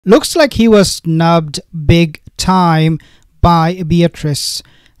Looks like he was snubbed big time by Beatrice.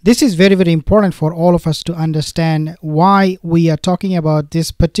 This is very, very important for all of us to understand why we are talking about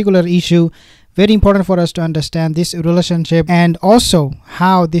this particular issue. Very important for us to understand this relationship and also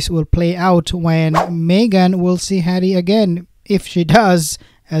how this will play out when Meghan will see Harry again, if she does,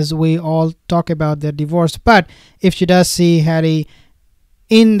 as we all talk about their divorce. But if she does see Harry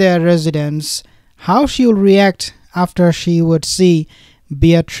in their residence, how she will react after she would see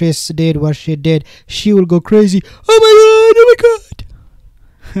Beatrice did what she did. She will go crazy. Oh my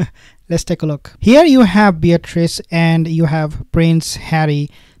god, Let's take a look. Here you have Beatrice and you have Prince Harry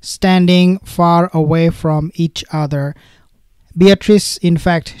standing far away from each other. Beatrice, in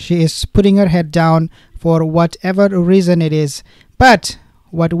fact, she is putting her head down for whatever reason it is. But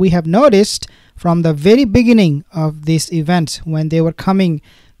what we have noticed from the very beginning of this event, when they were coming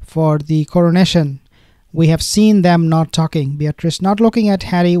for the coronation, we have seen them not talking. Beatrice not looking at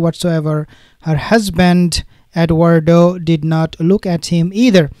Harry whatsoever. Her husband, Eduardo, did not look at him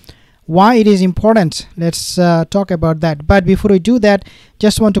either. Why it is important? Let's talk about that. But before we do that,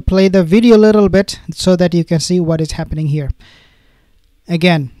 just want to play the video a little bit so that you can see what is happening here.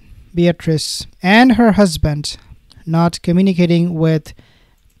 Again, Beatrice and her husband not communicating with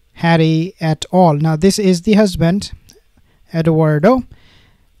Harry at all. Now this is the husband, Eduardo,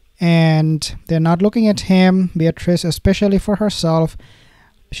 and they're not looking at him. Beatrice, especially for herself,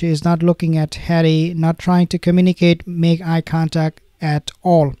 she is not looking at Harry, not trying to communicate, make eye contact at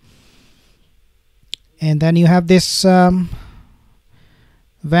all. And then you have this van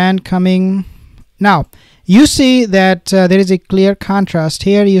coming. Now you see that there is a clear contrast.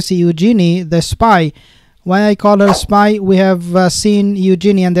 Here you see Eugenie, the spy. When I call her a spy, we have seen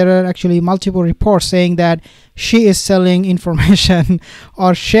Eugenie, and there are actually multiple reports saying that she is selling information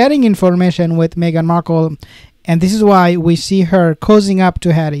or sharing information with Meghan Markle, and this is why we see her cozying up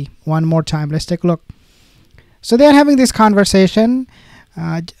to Harry one more time. Let's take a look. So they are having this conversation.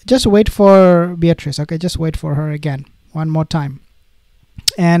 Just wait for Beatrice, okay? Just wait for her again one more time.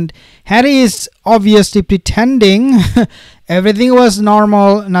 And Harry is obviously pretending everything was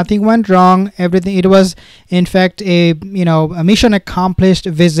normal, nothing went wrong, everything, it was in fact a a mission accomplished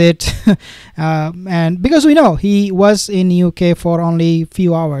visit. And because we know he was in UK for only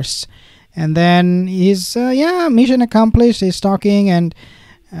few hours, and then he's yeah, mission accomplished. He's talking and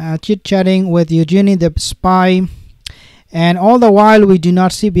chit-chatting with Eugenie, the spy. And all the while we do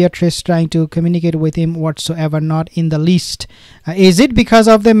not see Beatrice trying to communicate with him whatsoever, not in the least. Is it because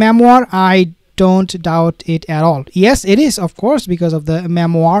of the memoir? I don't doubt it at all. Yes, it is, of course, because of the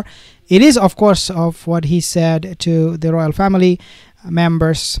memoir. It is, of course, of what he said to the royal family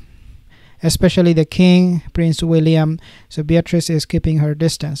members, especially the king, Prince William. So Beatrice is keeping her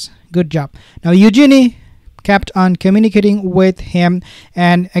distance. Good job. Now Eugenie kept on communicating with him,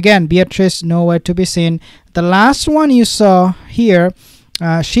 and again Beatrice nowhere to be seen. The last one you saw here,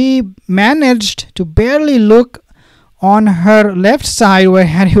 she managed to barely look on her left side where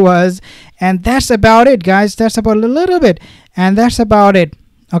Harry was, and that's about it, guys. That's about a little bit, and that's about it.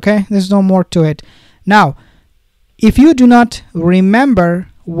 Okay, there's no more to it. Now if you do not remember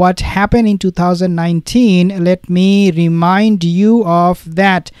what happened in 2019, let me remind you of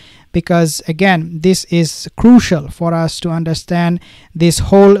that, because again this is crucial for us to understand this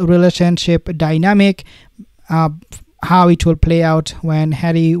whole relationship dynamic, how it will play out when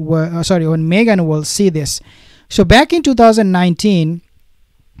when Meghan will see this. So back in 2019,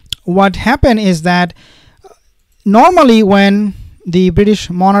 what happened is that normally when the British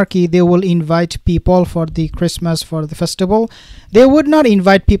monarchy, they will invite people for the Christmas, for the festival. They would not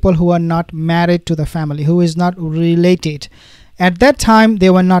invite people who are not married to the family, who is not related. At that time, they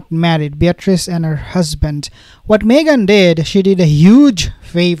were not married, Beatrice and her husband. What Meghan did, she did a huge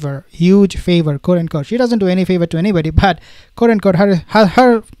favor, quote unquote. She doesn't do any favor to anybody, but quote unquote,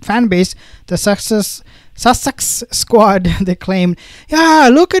 her fan base, the Sussex squad, they claimed, yeah,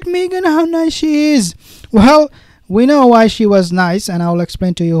 look at Meghan, how nice she is. Well, we know why she was nice, and I will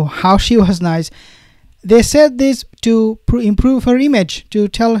explain to you how she was nice. They said this to improve her image, to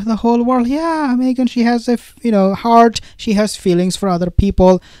tell the whole world, yeah, Meghan, she has a heart, she has feelings for other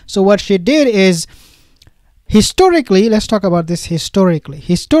people. So what she did is, historically, let's talk about this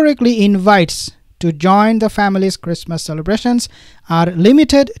historically, invites to join the family's Christmas celebrations are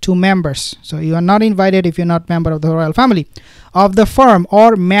limited to members. So you are not invited if you're not member of the royal family, of the firm,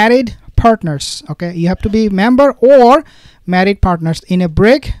 or married partners. Okay, you have to be member or married partners. In a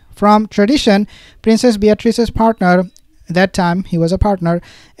break from tradition, Princess Beatrice's partner, that time he was a partner,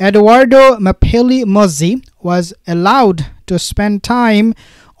 Eduardo Mapelli Mozzi, was allowed to spend time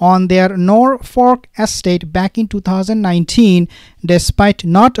on their Norfolk estate back in 2019, despite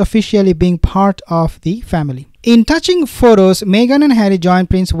not officially being part of the family. In touching photos, Meghan and Harry joined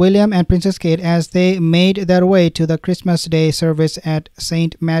Prince William and Princess Kate as they made their way to the Christmas Day service at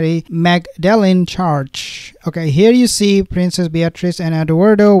St. Mary Magdalene Church. Okay, here you see Princess Beatrice and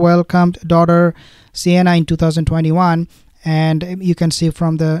Eduardo welcomed daughter Sienna in 2021, and you can see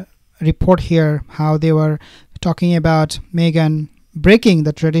from the report here how they were talking about Meghan breaking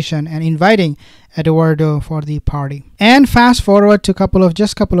the tradition and inviting Eduardo for the party. And fast forward to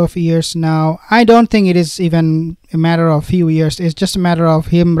just couple of years now. I don't think it is even a matter of few years. It's just a matter of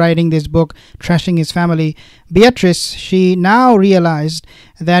him writing this book, trashing his family. Beatrice, she now realized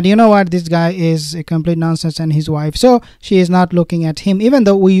that, you know what, this guy is a complete nonsense, and his wife. So she is not looking at him, even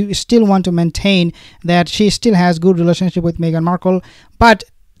though we still want to maintain that she still has good relationship with Meghan Markle. But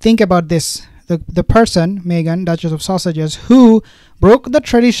think about this. The person, Meghan, Duchess of Sausages, who broke the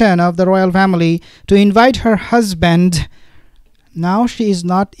tradition of the royal family to invite her husband, now she is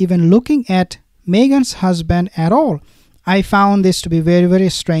not even looking at Meghan's husband at all. I found this to be very, very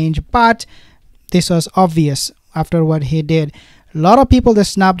strange, but this was obvious after what he did. A lot of people that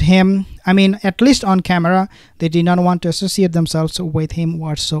snubbed him, I mean, at least on camera, they did not want to associate themselves with him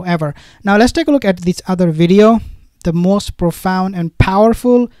whatsoever. Now let's take a look at this other video, the most profound and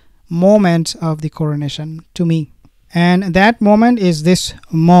powerful moment of the coronation to me. And that moment is this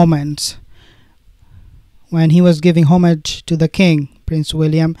moment when he was giving homage to the king, Prince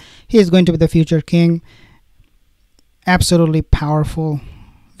William. He is going to be the future king. Absolutely powerful,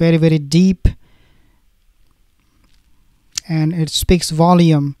 very, very deep, and it speaks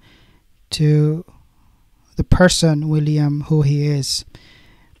volume to the person William, who he is.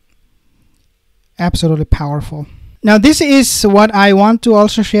 Absolutely powerful. Now this is what I want to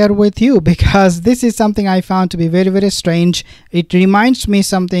also share with you, because this is something I found to be very, very strange. It reminds me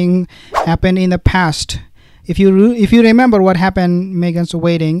something happened in the past. If you remember what happened Meghan's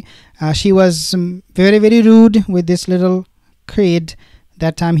wedding, she was very, very rude with this little kid.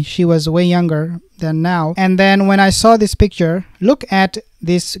 That time she was way younger than now. And then when I saw this picture, look at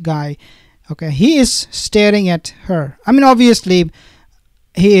this guy. Okay, he is staring at her. I mean, obviously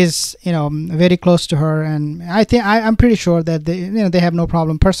he is, very close to her, and I'm pretty sure that they have no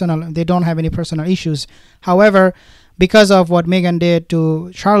problem they don't have any personal issues. However, because of what Meghan did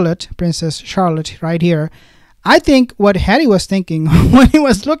to Charlotte, Princess Charlotte right here, I think what Harry was thinking when he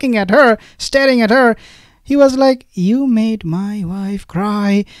was looking at her, staring at her, he was like, you made my wife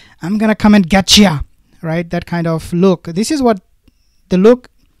cry, I'm gonna come and get ya, right? That kind of look. This is what the look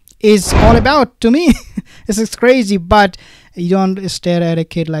is all about to me. This is crazy, but you don't stare at a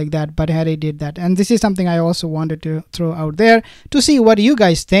kid like that, but Harry did that. And this is something I also wanted to throw out there to see what you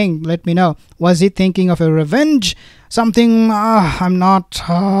guys think. Let me know. Was he thinking of a revenge? Something, I'm not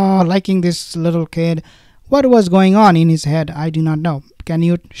liking this little kid. What was going on in his head? I do not know. Can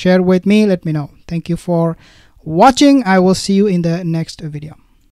you share with me? Let me know. Thank you for watching. I will see you in the next video.